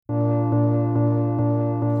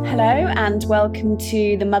Hello and welcome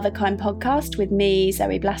to the Motherkind podcast with me,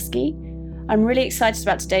 Zoe Blaskey. I'm really excited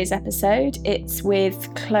about today's episode. It's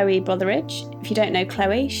with Chloe Brotheridge. If you don't know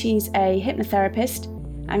Chloe, she's a hypnotherapist,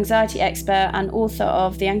 anxiety expert and author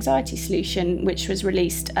of The Anxiety Solution, which was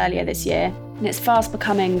released earlier this year. And it's fast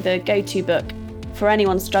becoming the go-to book for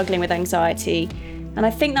anyone struggling with anxiety. And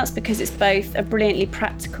I think that's because it's both a brilliantly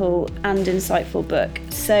practical and insightful book.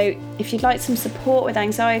 So if you'd like some support with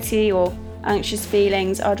anxiety or anxious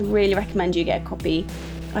feelings, I'd really recommend you get a copy.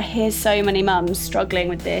 I hear so many mums struggling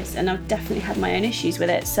with this, and I've definitely had my own issues with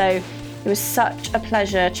it. So it was such a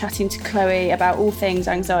pleasure chatting to Chloe about all things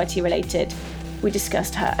anxiety related. We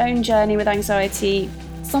discussed her own journey with anxiety.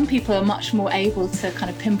 Some people are much more able to kind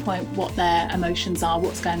of pinpoint what their emotions are,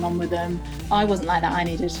 what's going on with them. I wasn't like that. I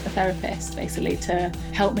needed a therapist basically to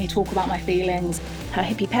help me talk about my feelings. Her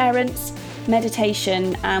hippie parents,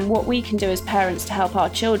 meditation, and what we can do as parents to help our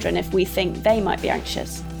children if we think they might be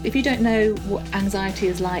anxious. If you don't know what anxiety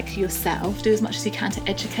is like yourself, do as much as you can to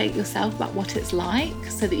educate yourself about what it's like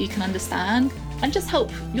so that you can understand and just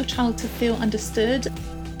help your child to feel understood.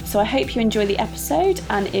 So I hope you enjoy the episode,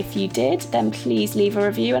 and if you did, then please leave a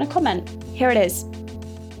review and a comment. Here it is.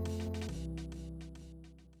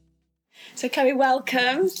 So Chloe,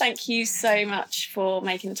 welcome. Thank you so much for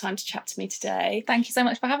making the time to chat to me today. Thank you so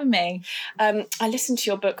much for having me. I listened to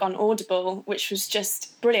your book on Audible, which was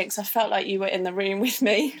just brilliant because I felt like you were in the room with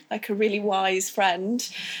me, like a really wise friend.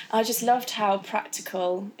 I just loved how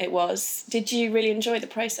practical it was. Did you really enjoy the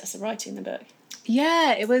process of writing the book?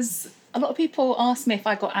 Yeah, it was. A lot of people ask me if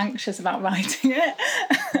I got anxious about writing it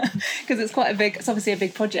because it's obviously a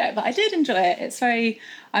big project, but I did enjoy it.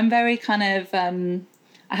 I'm very kind of,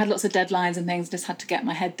 I had lots of deadlines and things, just had to get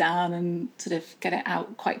my head down and sort of get it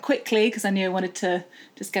out quite quickly because I knew I wanted to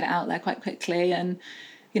just get it out there quite quickly. And,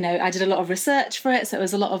 you know, I did a lot of research for it, so it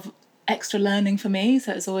was a lot of extra learning for me,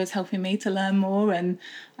 so it's always helping me to learn more, and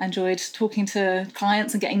I enjoyed talking to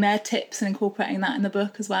clients and getting their tips and incorporating that in the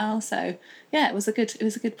book as well. So yeah, it was a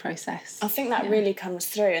good process. I think that really comes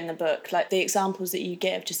through in the book, like the examples that you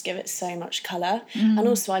just give it so much colour. And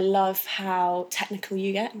also I love how technical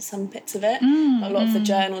you get in some bits of it. A lot of the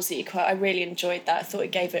journals that you quote, I really enjoyed that. I thought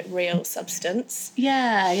it gave it real substance.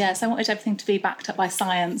 Yeah, so I wanted everything to be backed up by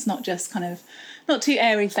science, not just kind of not too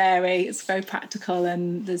airy-fairy. It's very practical,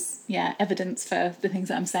 and there's evidence for the things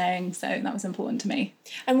that I'm saying, so that was important to me.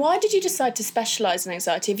 And why did you decide to specialise in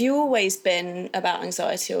anxiety? Have you always been about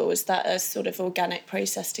anxiety, or was that a sort of organic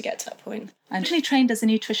process to get to that point? I actually trained as a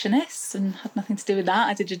nutritionist and had nothing to do with that.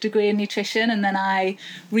 I did a degree in nutrition, and then I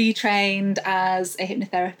retrained as a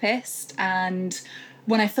hypnotherapist. And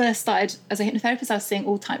when I first started as a hypnotherapist, I was seeing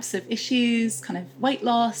all types of issues, kind of weight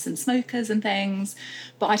loss and smokers and things.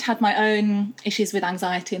 But I'd had my own issues with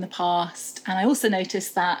anxiety in the past. And I also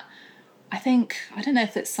noticed that I don't know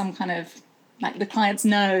if it's some kind of, like, the clients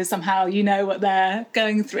know somehow, you know what they're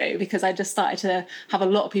going through, because I just started to have a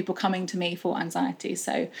lot of people coming to me for anxiety.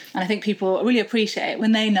 So, and I think people really appreciate it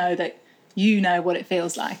when they know that you know what it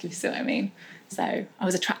feels like, if you see what I mean. So I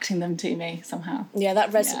was attracting them to me somehow. Yeah,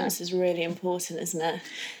 that resonance is really important, isn't it?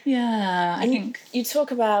 Yeah, I think. You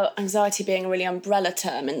talk about anxiety being a really umbrella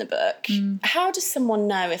term in the book. How does someone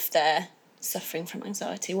know if they're suffering from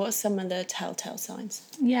anxiety? What are some of the telltale signs?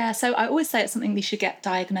 Yeah, so I always say it's something you should get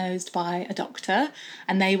diagnosed by a doctor,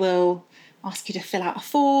 and they will ask you to fill out a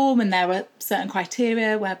form, and there are certain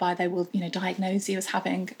criteria whereby they will, diagnose you as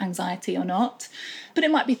having anxiety or not. But it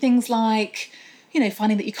might be things like,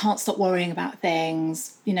 finding that you can't stop worrying about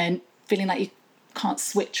things, feeling like you can't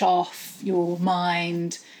switch off your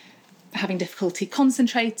mind, having difficulty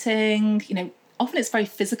concentrating, often it's very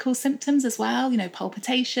physical symptoms as well,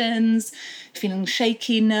 palpitations, feeling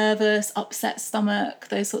shaky, nervous, upset stomach,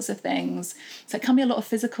 those sorts of things. So it can be a lot of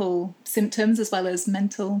physical symptoms as well as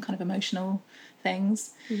mental and kind of emotional things.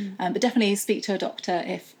 But definitely speak to a doctor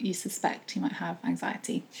if you suspect you might have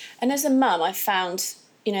anxiety. And as a mum, I found,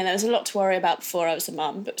 there was a lot to worry about before I was a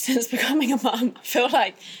mum, but since becoming a mum, I feel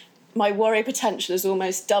like my worry potential has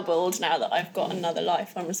almost doubled now that I've got another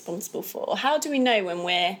life I'm responsible for. How do we know when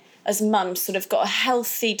we're, as mums, sort of got a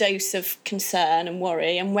healthy dose of concern and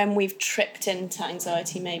worry, and when we've tripped into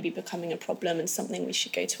anxiety maybe becoming a problem and something we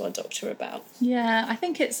should go to our doctor about? Yeah, I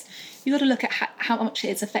think you've got to look at how much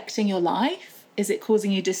it's affecting your life. Is it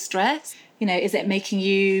causing you distress? Is it making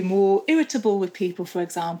you more irritable with people, for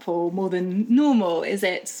example, more than normal? Is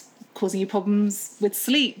it causing you problems with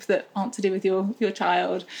sleep that aren't to do with your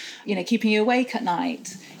child? Keeping you awake at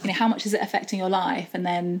night? How much is it affecting your life? And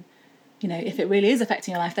then, if it really is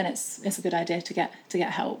affecting your life, then it's a good idea to get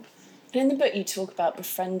help. And in the book you talk about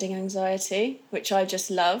befriending anxiety, which I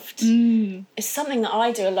just loved. It's something that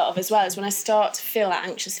I do a lot of as well, is when I start to feel that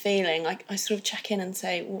anxious feeling, I sort of check in and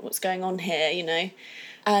say, what's going on here, you know?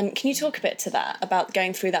 Can you talk a bit to that, about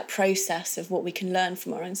going through that process of what we can learn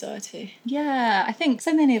from our anxiety? Yeah, I think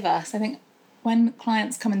so many of us, when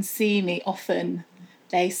clients come and see me, often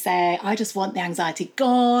they say, I just want the anxiety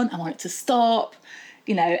gone, I want it to stop,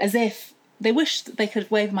 you know, as if they wish that they could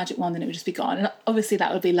wave a magic wand and it would just be gone. And obviously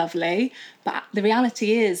that would be lovely. But the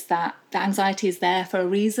reality is that the anxiety is there for a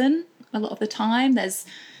reason a lot of the time. There's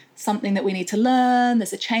something that we need to learn,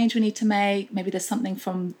 there's a change we need to make, maybe there's something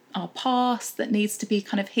from our past that needs to be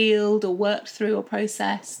kind of healed or worked through or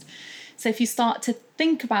processed. So if you start to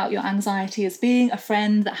think about your anxiety as being a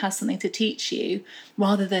friend that has something to teach you,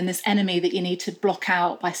 rather than this enemy that you need to block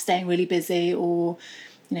out by staying really busy, or,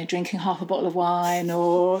 you know, drinking half a bottle of wine,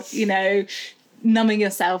 or, you know, numbing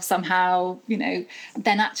yourself somehow, you know,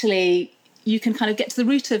 then actually you can kind of get to the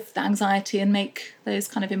root of the anxiety and make those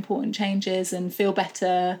kind of important changes and feel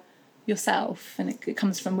better yourself, and it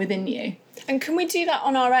comes from within you. And can we do that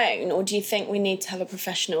on our own, or do you think we need to have a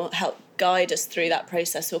professional help guide us through that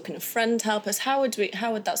process, or can a friend help us? How would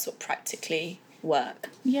that sort of practically work?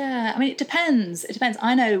 Yeah, I mean, it depends.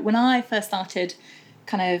 I know when I first started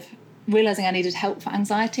kind of realising I needed help for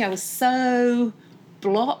anxiety, I was so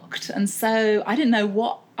blocked, and so I didn't know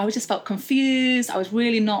what, I just felt confused. I was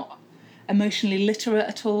really not emotionally literate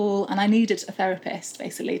at all, and I needed a therapist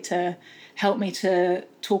basically to help me to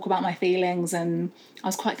talk about my feelings, and I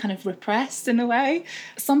was quite kind of repressed in a way.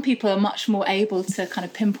 Some people are much more able to kind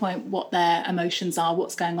of pinpoint what their emotions are,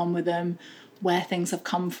 what's going on with them, where things have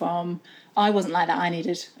come from. I wasn't like that. I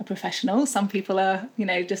needed a professional. Some people are, you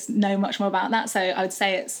know, just know much more about that. So I would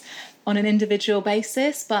say it's on an individual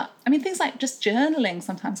basis. But I mean, things like just journaling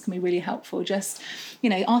sometimes can be really helpful. Just, you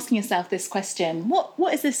know, asking yourself this question: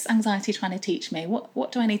 what is this anxiety trying to teach me?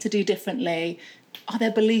 What do I need to do differently? Are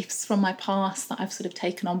there beliefs from my past that I've sort of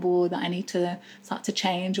taken on board that I need to start to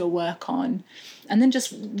change or work on? And then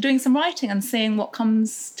just doing some writing and seeing what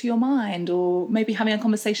comes to your mind, or maybe having a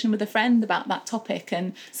conversation with a friend about that topic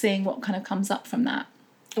and seeing what kind of comes up from that.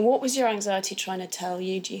 And what was your anxiety trying to tell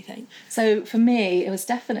you, do you think? So for me, it was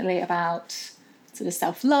definitely about sort of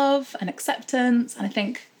self-love and acceptance. And I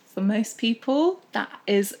think for most people, that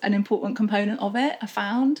is an important component of it, I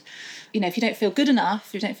found. You know, if you don't feel good enough,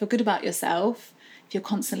 if you don't feel good about yourself, if you're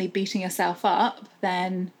constantly beating yourself up,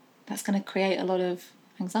 then that's going to create a lot of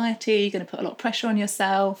anxiety. You're going to put a lot of pressure on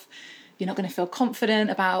yourself. You're not going to feel confident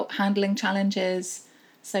about handling challenges.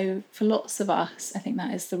 So for lots of us, I think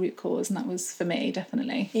that is the root cause, and that was for me,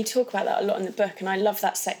 definitely. You talk about that a lot in the book, and I love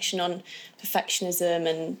that section on perfectionism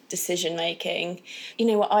and decision making. You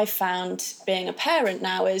know, what I found being a parent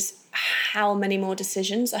now is how many more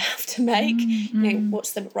decisions I have to make. You know,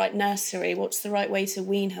 what's the right nursery? What's the right way to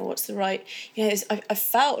wean her? What's the right... You know, I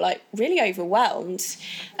felt like really overwhelmed.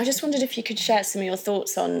 I just wondered if you could share some of your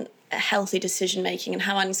thoughts on healthy decision making and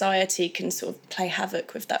how anxiety can sort of play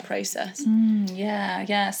havoc with that process.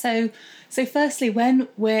 Yeah. So firstly, when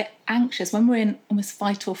we're anxious, when we're in almost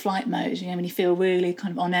fight or flight mode, you know, when you feel really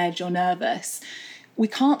kind of on edge or nervous, we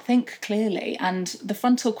can't think clearly, and the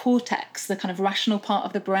frontal cortex, the kind of rational part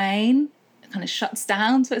of the brain, kind of shuts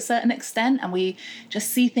down to a certain extent, and we just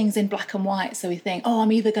see things in black and white. So we think, oh,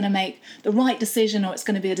 I'm either going to make the right decision or it's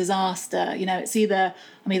going to be a disaster. You know, it's either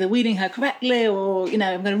I'm either weaning her correctly, or, you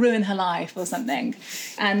know, I'm going to ruin her life or something.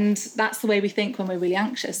 And that's the way we think when we're really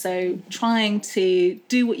anxious. So trying to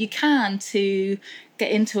do what you can to get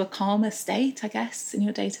into a calmer state, I guess, in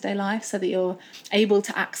your day-to-day life, so that you're able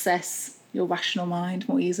to access your rational mind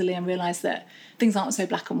more easily and realise that things aren't so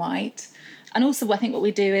black and white. And also, I think what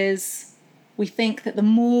we do is we think that the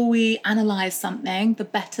more we analyse something, the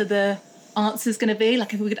better the answer's going to be.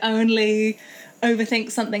 Like, if we could only overthink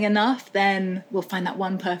something enough, then we'll find that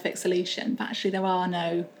one perfect solution. But actually, there are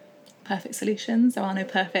no perfect solutions. There are no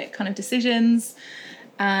perfect kind of decisions.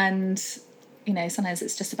 And, you know, sometimes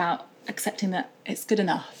it's just about accepting that it's good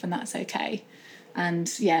enough and that's okay.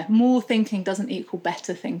 And, yeah, more thinking doesn't equal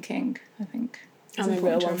better thinking, I think. I'm a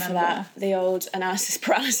real one for that. The old analysis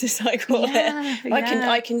paralysis, I call it.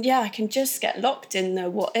 I can just get locked in the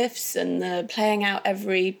what ifs and the playing out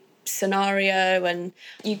every scenario. And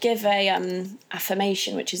you give a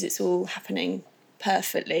affirmation, which is it's all happening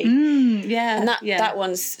perfectly. And that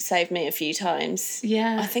one's saved me a few times.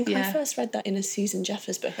 I think I first read that in a Susan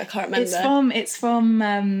Jeffers book. I can't remember. It's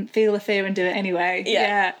from Feel the Fear and Do It Anyway.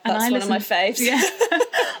 That's one of my faves.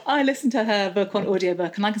 I listen to her book on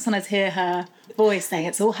audiobook and I can sometimes hear her voice saying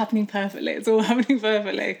it's all happening perfectly, it's all happening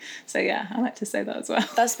perfectly. So yeah, I like to say that as well.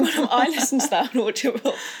 That's what I listen to that on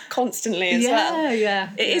audiobook constantly as well.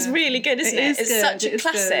 It is really good, isn't it? It's good. such a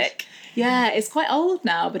classic. Good. Yeah, it's quite old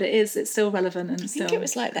now, but it's still relevant and I think it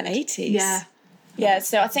was like the 80s. Yeah,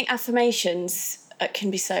 so I think affirmations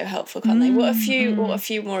can be so helpful, can't they? What a few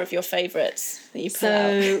more of your favourites that you pull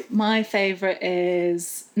out? So my favourite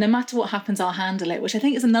is no matter what happens, I'll handle it, which I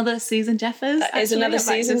think is another Susan Jeffers. That is another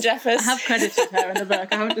Susan Jeffers. I have credited her in the book.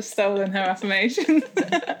 I haven't just stolen her affirmation.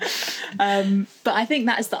 But I think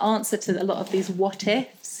that is the answer to a lot of these what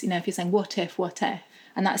ifs. You know, if you're saying what if,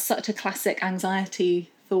 and that's such a classic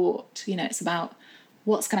anxiety thought. You know, it's about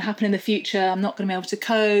what's going to happen in the future. I'm not going to be able to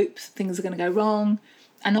cope. Things are going to go wrong.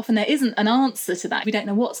 And often there isn't an answer to that. We don't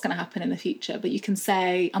know what's going to happen in the future, but you can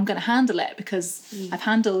say, I'm going to handle it because I've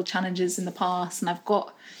handled challenges in the past and I've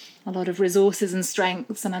got a lot of resources and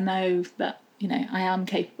strengths and I know that, you know, I am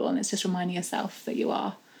capable, and it's just reminding yourself that you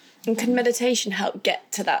are. And can meditation help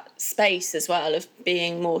get to that space as well of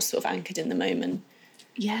being more sort of anchored in the moment?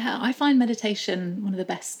 Yeah, I find meditation one of the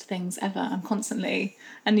best things ever. I'm constantly,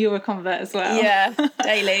 and you're a convert as well. Yeah,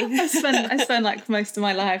 daily. I spend like most of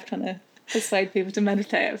my life trying to persuade people to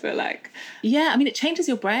meditate, I feel like. Yeah, I mean, it changes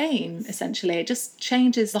your brain, essentially. It just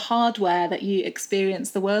changes the hardware that you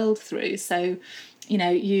experience the world through. So, you know,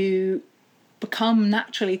 you become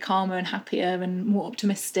naturally calmer and happier and more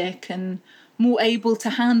optimistic and more able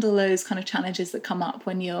to handle those kind of challenges that come up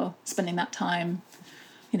when you're spending that time,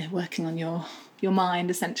 you know, working on your mind,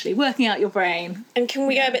 essentially, working out your brain. And can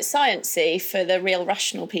we go a bit sciencey for the real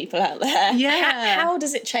rational people out there? Yeah. How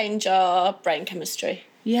does it change our brain chemistry?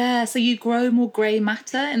 Yeah, so you grow more grey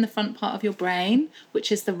matter in the front part of your brain,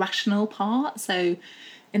 which is the rational part. So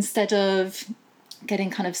instead of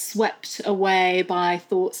getting kind of swept away by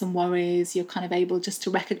thoughts and worries, you're kind of able just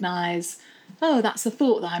to recognise, oh, that's a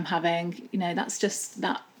thought that I'm having. You know, that's just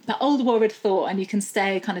that old worried thought, and you can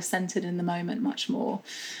stay kind of centred in the moment much more.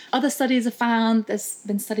 Other studies have found, there's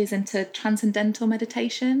been studies into transcendental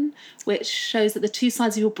meditation, which shows that the two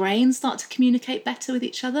sides of your brain start to communicate better with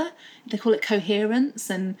each other. They call it coherence,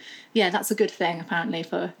 and yeah, that's a good thing apparently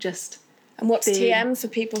for just... And what's TM for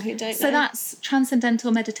people who don't know? So that's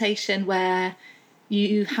transcendental meditation, where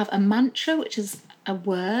you have a mantra, which is a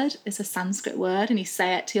word, it's a Sanskrit word, and you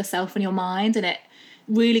say it to yourself in your mind, and it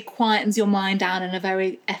really quietens your mind down in a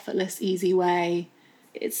very effortless, easy way.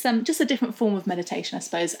 It's just a different form of meditation, I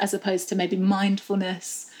suppose, as opposed to maybe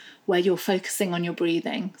mindfulness, where you're focusing on your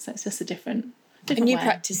breathing. So it's just a different And you way.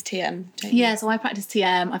 practice TM, don't you? Yeah, so I practice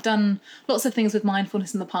TM. I've done lots of things with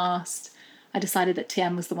mindfulness in the past. I decided that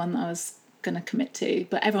TM was the one that I was going to commit to.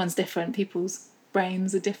 But everyone's different. People's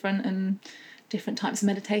brains are different, and different types of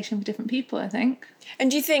meditation for different people, I think. And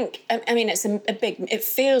do you think, I mean, it's a big, it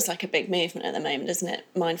feels like a big movement at the moment, doesn't it?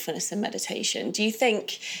 Mindfulness and meditation. Do you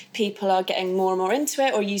think people are getting more and more into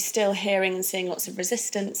it, or are you still hearing and seeing lots of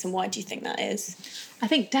resistance? And why do you think that is? I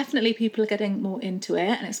think definitely people are getting more into it,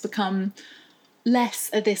 and it's become less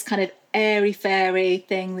of this kind of airy-fairy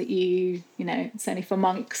thing that you know, it's only for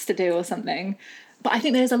monks to do or something. But I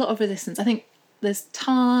think there's a lot of resistance. I think there's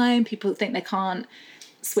time, people think they can't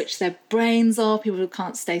switch their brains off, people who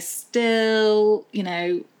can't stay still, you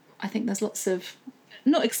know. I think there's lots of,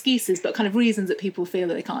 not excuses, but kind of reasons that people feel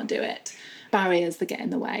that they can't do it, barriers that get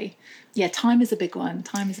in the way. Yeah, time is a big one.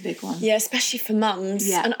 Yeah, especially for mums.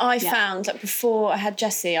 Yeah. And I found, like, before I had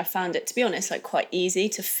Jessie, I found it, to be honest, like quite easy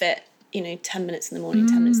to fit, you know, 10 minutes in the morning,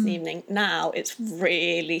 10 minutes in the evening. Now it's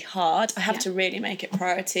really hard. I have to really make it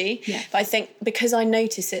priority. Yeah. But I think because I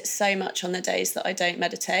notice it so much on the days that I don't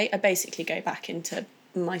meditate, I basically go back into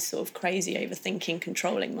my sort of crazy overthinking,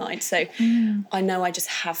 controlling mind. So I know I just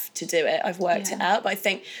have to do it. I've worked it out. But I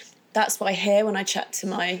think that's what I hear when I chat to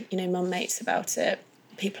my, you know, mum mates about it,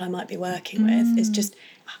 people I might be working with, is just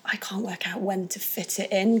I can't work out when to fit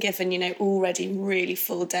it in, given, you know, already really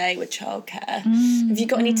full day with childcare. Have you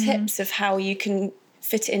got any tips of how you can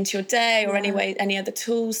fit it into your day, or any other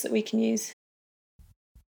tools that we can use?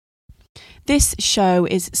 This show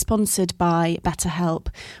is sponsored by BetterHelp.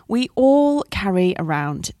 We all carry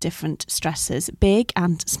around different stressors, big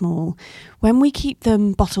and small. When we keep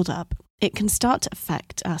them bottled up, it can start to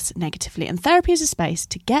affect us negatively. And therapy is a space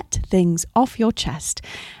to get things off your chest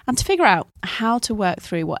and to figure out how to work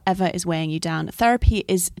through whatever is weighing you down. Therapy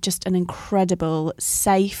is just an incredible,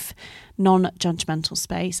 safe, non-judgmental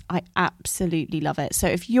space. I absolutely love it. So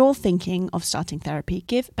if you're thinking of starting therapy,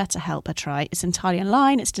 give BetterHelp a try. It's entirely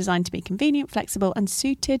online. It's designed to be convenient, flexible and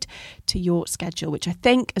suited to your schedule, which I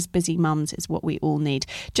think as busy mums is what we all need.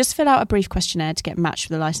 Just fill out a brief questionnaire to get matched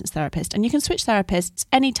with a licensed therapist, and you can switch therapists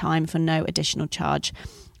anytime for no additional charge.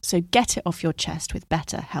 So get it off your chest with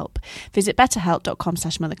BetterHelp. Visit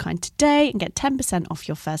betterhelp.com/motherkind today and get 10% off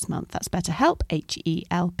your first month. That's BetterHelp,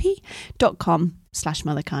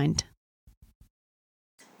 HELP.com/motherkind.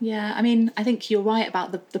 Yeah, I mean, I think you're right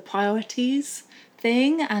about the priorities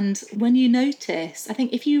thing. And when you notice, I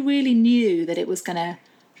think if you really knew that it was going to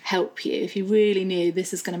help you, if you really knew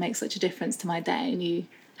this is going to make such a difference to my day and you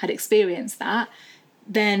had experienced that,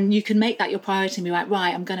 then you can make that your priority and be like,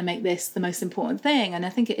 right, I'm going to make this the most important thing. And I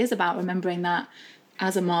think it is about remembering that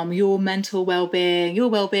as a mum, your mental well-being, your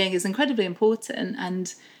well-being is incredibly important.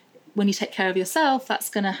 And when you take care of yourself, that's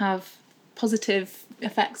going to have positive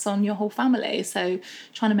effects on your whole family. So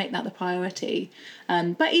trying to make that the priority.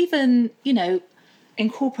 But even,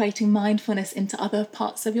 incorporating mindfulness into other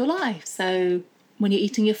parts of your life. So when you're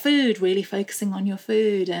eating your food, really focusing on your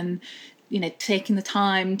food and taking the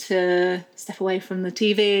time to step away from the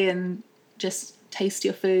TV and just taste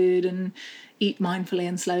your food and eat mindfully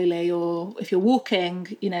and slowly. Or if you're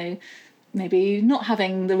walking, maybe not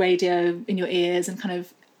having the radio in your ears and kind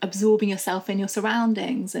of absorbing yourself in your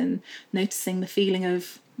surroundings and noticing the feeling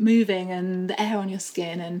of moving and the air on your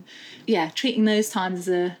skin. And treating those times as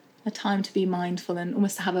a time to be mindful and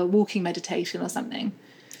almost to have a walking meditation or something.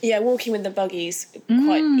 Yeah, walking with the buggy's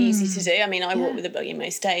quite easy to do. I mean, I walk with the buggy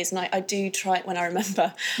most days, and I do try, when I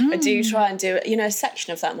remember, I do try and do, a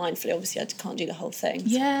section of that mindfully. Obviously, I can't do the whole thing.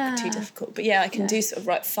 It's too difficult. But I can do sort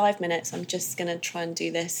of, 5 minutes. I'm just going to try and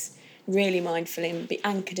do this really mindfully and be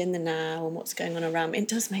anchored in the now and what's going on around me. It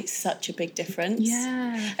does make such a big difference.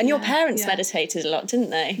 Yeah. And your parents meditated a lot, didn't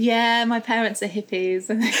they? Yeah, my parents are hippies.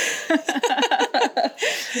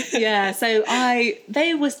 So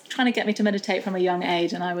they was trying to get me to meditate from a young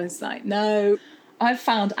age, and I was like, no. I've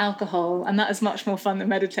found alcohol, and that is much more fun than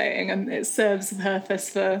meditating, and it serves a purpose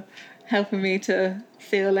for helping me to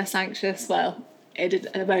feel less anxious. Well, it did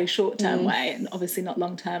in a very short-term way, and obviously not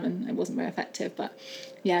long-term, and it wasn't very effective. But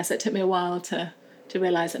so it took me a while to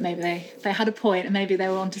realise that maybe they had a point and maybe they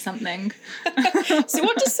were onto something. So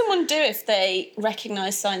what does someone do if they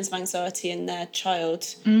recognise signs of anxiety in their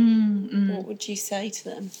child? What would you say to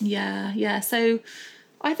them? Yeah. So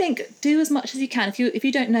I think do as much as you can. If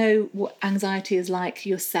you don't know what anxiety is like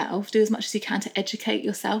yourself, do as much as you can to educate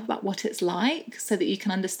yourself about what it's like so that you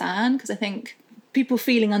can understand. Because I think people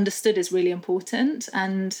feeling understood is really important.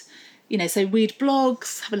 And so read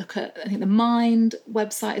blogs, have a look at, I think the Mind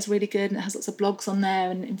website is really good and it has lots of blogs on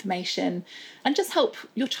there and information, and just help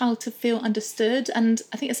your child to feel understood. And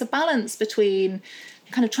I think it's a balance between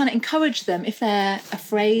kind of trying to encourage them if they're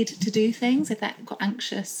afraid to do things, if they're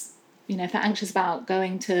anxious, if they're anxious about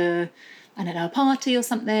going to, a party or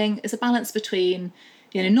something. It's a balance between,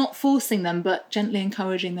 not forcing them, but gently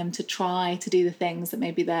encouraging them to try to do the things that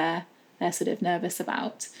maybe they're sort of nervous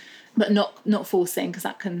about. But not forcing, because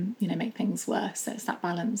that can, make things worse. So it's that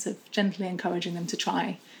balance of gently encouraging them to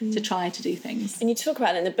try to do things. And you talk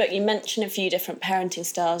about it in the book, you mention a few different parenting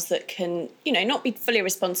styles that can, not be fully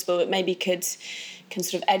responsible, but maybe can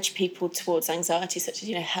sort of edge people towards anxiety, such as,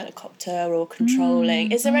 helicopter or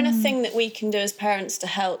controlling. Is there anything that we can do as parents to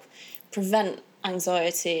help prevent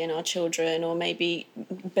anxiety in our children, or maybe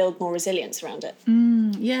build more resilience around it?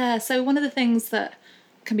 So one of the things that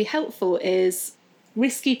can be helpful is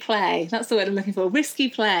risky play. That's the word I'm looking for. Risky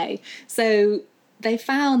play. So they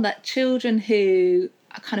found that children who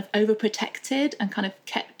are kind of overprotected and kind of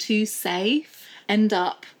kept too safe end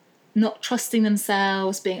up not trusting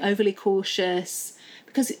themselves, being overly cautious.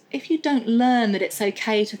 Because if you don't learn that it's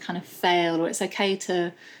okay to kind of fail, or it's okay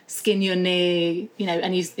to skin your knee,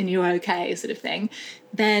 and you're okay sort of thing,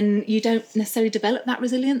 then you don't necessarily develop that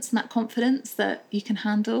resilience and that confidence that you can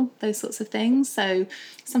handle those sorts of things. So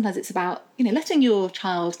sometimes it's about, letting your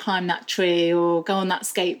child climb that tree or go on that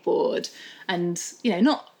skateboard, and,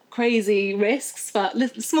 not crazy risks, but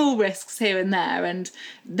small risks here and there. And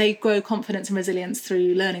they grow confidence and resilience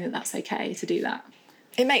through learning that that's okay to do that.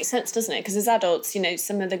 It makes sense, doesn't it? Because as adults,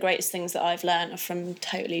 some of the greatest things that I've learned are from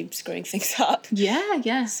totally screwing things up.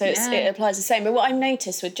 Yeah. So it applies the same. But what I've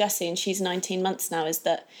noticed with Jessie, and she's 19 months now, is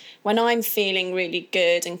that when I'm feeling really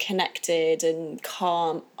good and connected and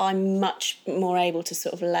calm, I'm much more able to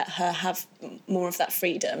sort of let her have more of that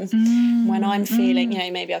freedom. When I'm feeling,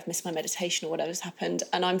 maybe I've missed my meditation or whatever's happened,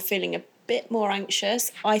 and I'm feeling a bit more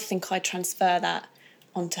anxious, I think I transfer that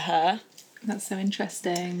onto her. That's so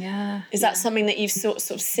interesting, yeah. Is that something that you've sort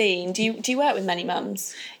of seen? Do you work with many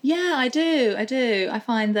mums? Yeah, I do. I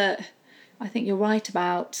find that, I think you're right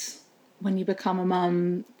about when you become a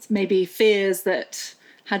mum, maybe fears that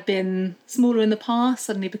had been smaller in the past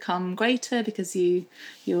suddenly become greater because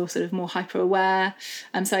you're sort of more hyper aware.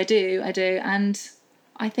 So I do. And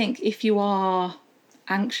I think if you are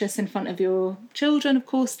anxious in front of your children, of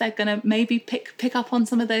course they're going to maybe pick up on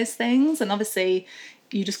some of those things, and obviously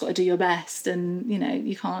you just got to do your best, and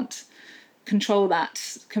you can't control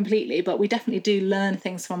that completely, but we definitely do learn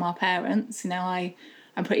things from our parents.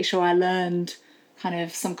 I'm pretty sure I learned kind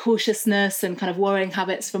of some cautiousness and kind of worrying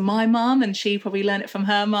habits from my mum, and she probably learned it from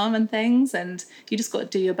her mum and things, and you just got to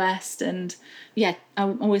do your best. And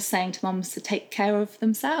I'm always saying to mums to take care of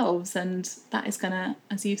themselves, and that is going to,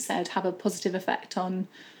 as you've said, have a positive effect on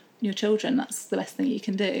your children. That's the best thing you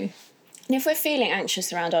can do. And if we're feeling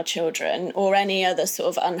anxious around our children or any other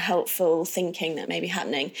sort of unhelpful thinking that may be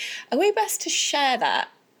happening, are we best to share that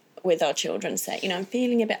with our children? Say, I'm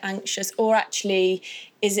feeling a bit anxious, or actually,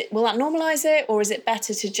 will that normalise it, or is it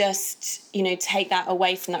better to just, take that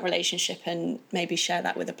away from that relationship and maybe share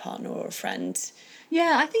that with a partner or a friend?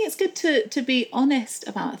 Yeah, I think it's good to be honest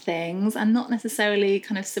about things and not necessarily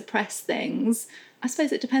kind of suppress things. I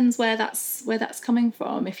suppose it depends where that's coming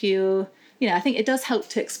from. If you I think it does help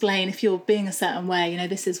to explain if you're being a certain way,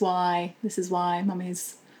 this is why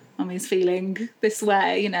mummy's feeling this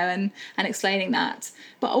way, and explaining that.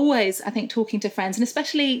 But always, I think, talking to friends, and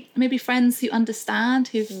especially maybe friends who understand,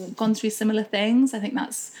 who've gone through similar things, I think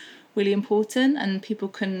that's really important, and people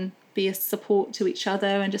can be a support to each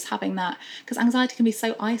other, and just having that, because anxiety can be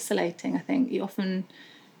so isolating. I think you often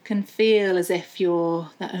can feel as if you're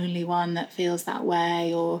the only one that feels that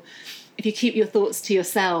way, or if you keep your thoughts to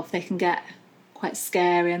yourself, they can get quite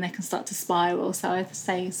scary and they can start to spiral. So I'd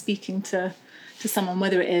say speaking to someone,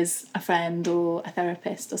 whether it is a friend or a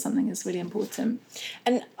therapist or something, is really important.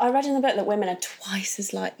 And I read in the book that women are twice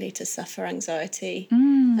as likely to suffer anxiety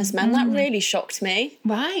as men. That really shocked me.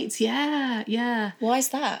 Right, yeah. Why is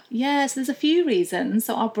that? Yeah, so there's a few reasons.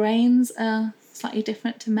 So our brains are slightly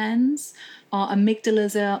different to men's. Our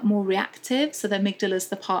amygdalas are more reactive. So the amygdala is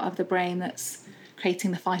the part of the brain that's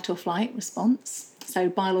creating the fight or flight response. So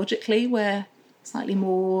biologically, we're slightly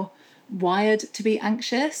more wired to be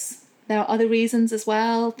anxious. There are other reasons as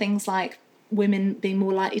well, things like women being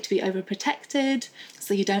more likely to be overprotected,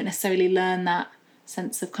 so you don't necessarily learn that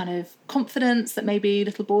sense of kind of confidence that maybe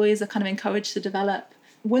little boys are kind of encouraged to develop.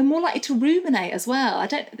 We're more likely to ruminate as well.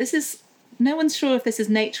 No one's sure if this is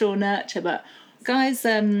nature or nurture, but guys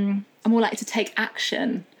are more likely to take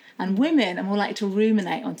action, and women are more likely to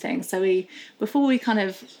ruminate on things. So before we kind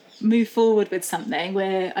of move forward with something,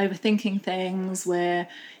 we're overthinking things, we're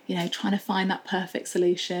trying to find that perfect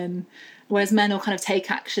solution, whereas men will kind of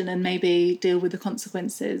take action and maybe deal with the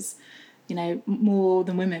consequences more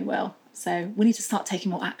than women will. So we need to start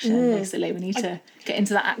taking more action, basically. We need to get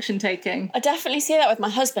into that action taking. I definitely see that with my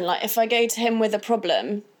husband. Like, if I go to him with a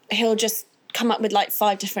problem, he'll just come up with like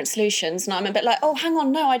 5 different solutions, and I'm a bit like, oh, hang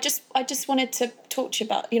on, no, I just wanted to talk to you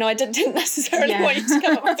about, I didn't necessarily want you to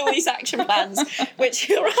come up with all these action plans, which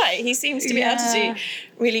you're right, he seems to be able to do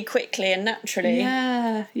really quickly and naturally.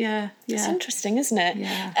 Yeah. It's interesting, isn't it?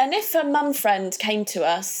 Yeah. And if a mum friend came to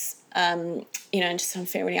us, and just I'm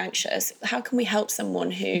feeling really anxious, how can we help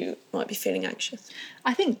someone who might be feeling anxious?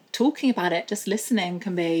 I think talking about it, just listening,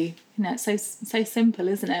 can be, it's so simple,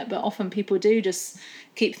 isn't it? But often people do just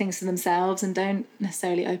keep things to themselves and don't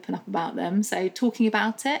necessarily open up about them. So talking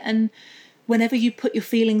about it, and whenever you put your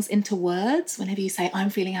feelings into words, whenever you say, I'm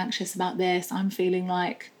feeling anxious about this, I'm feeling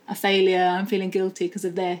like a failure, I'm feeling guilty because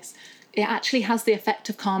of this, it actually has the effect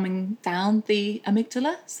of calming down the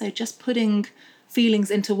amygdala. So just putting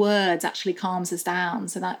feelings into words actually calms us down.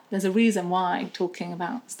 So that there's a reason why talking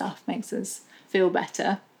about stuff makes us feel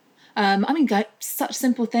better. Such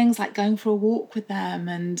simple things like going for a walk with them,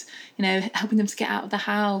 and helping them to get out of the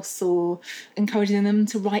house, or encouraging them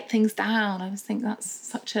to write things down. I just think that's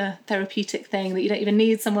such a therapeutic thing, that you don't even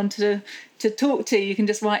need someone to talk to. You can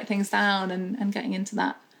just write things down, and getting into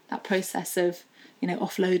that process of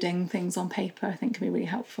offloading things on paper, I think, can be really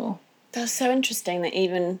helpful. That's so interesting that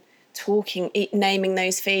even naming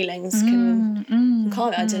those feelings can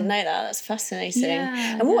calm it. I didn't know that. That's fascinating.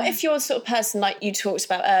 And what if you're the sort of person, like you talked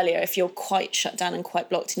about earlier, if you're quite shut down and quite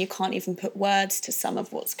blocked and you can't even put words to some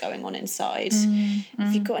of what's going on inside?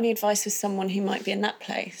 Have you got any advice for someone who might be in that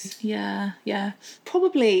place? Yeah.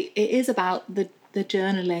 Probably it is about the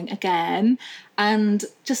journaling again, and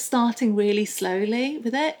just starting really slowly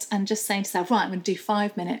with it, and just saying to yourself, right, I'm going to do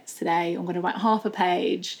 5 minutes today, I'm going to write half a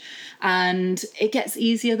page, and it gets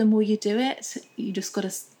easier the more you do it. You just got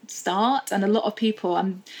to start. And a lot of people,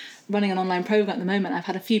 I'm running an online program at the moment, I've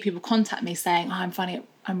had a few people contact me saying, I'm finding it,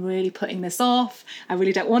 I'm really putting this off, I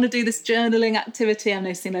really don't want to do this journaling activity, I'm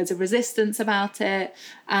noticing loads of resistance about it.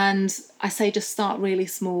 And I say just start really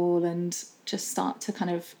small, and just start to kind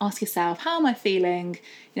of ask yourself, how am I feeling?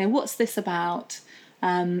 What's this about?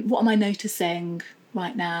 What am I noticing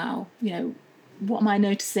right now? what am I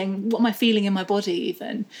noticing, what am I feeling in my body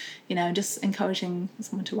even, and just encouraging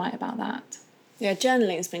someone to write about that. Yeah,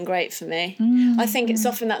 journaling has been great for me. I think it's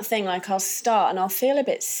often that thing, like I'll start and I'll feel a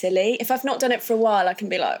bit silly. If I've not done it for a while, I can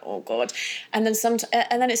be like, oh God. And then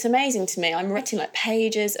and it's amazing to me. I'm writing like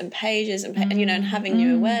pages and pages and having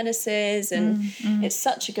new awarenesses, and it's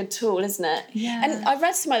such a good tool, isn't it? Yeah. And I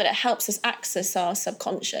read somewhere that it helps us access our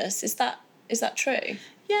subconscious. Is that true?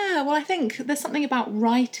 Yeah, well, I think there's something about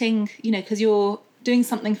writing, because you're doing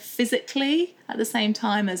something physically at the same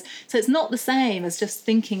time as, so it's not the same as just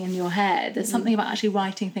thinking in your head. There's something about actually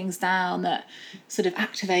writing things down that sort of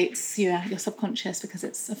activates your subconscious, because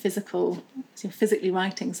it's so you're physically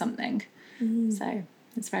writing something. So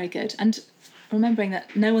it's very good. And remembering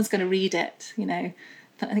that no one's going to read it, I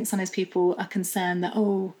think sometimes people are concerned that,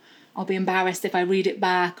 I'll be embarrassed if I read it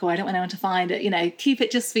back, or I don't want anyone to find it. Keep it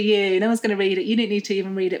just for you. No one's going to read it. You don't need to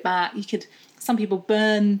even read it back. Some people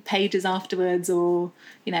burn pages afterwards, or,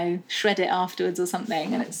 shred it afterwards or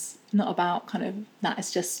something. And it's not about kind of that.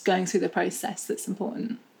 It's just going through the process that's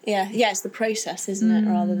important. Yeah, it's the process, isn't it,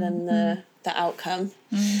 rather than the outcome.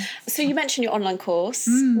 So you mentioned your online course.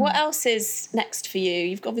 What else is next for you?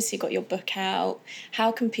 You've obviously got your book out.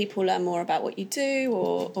 How can people learn more about what you do,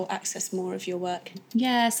 or access more of your work?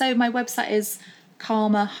 Yeah, so my website is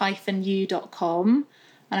calmer-u.com,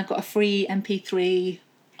 and I've got a free MP3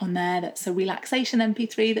 on there that's a relaxation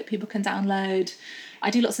MP3 that people can download. I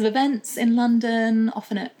do lots of events in London,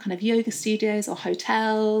 often at kind of yoga studios or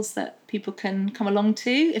hotels that people can come along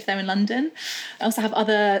to if they're in London. I also have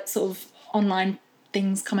other sort of online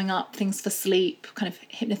things coming up, things for sleep, kind of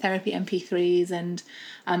hypnotherapy MP3s, and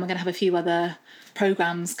I'm going to have a few other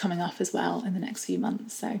programs coming up as well in the next few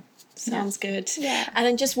months. So sounds good. Yeah. And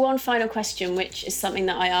then just one final question, which is something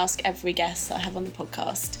that I ask every guest that I have on the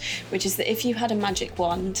podcast, which is that if you had a magic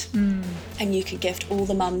wand and you could gift all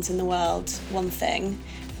the mums in the world one thing,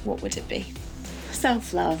 what would it be?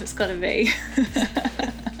 Self-love, it's got to be.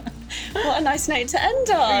 What a nice note to end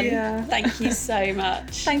on. Yeah. Thank you so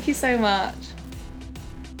much. Thank you so much.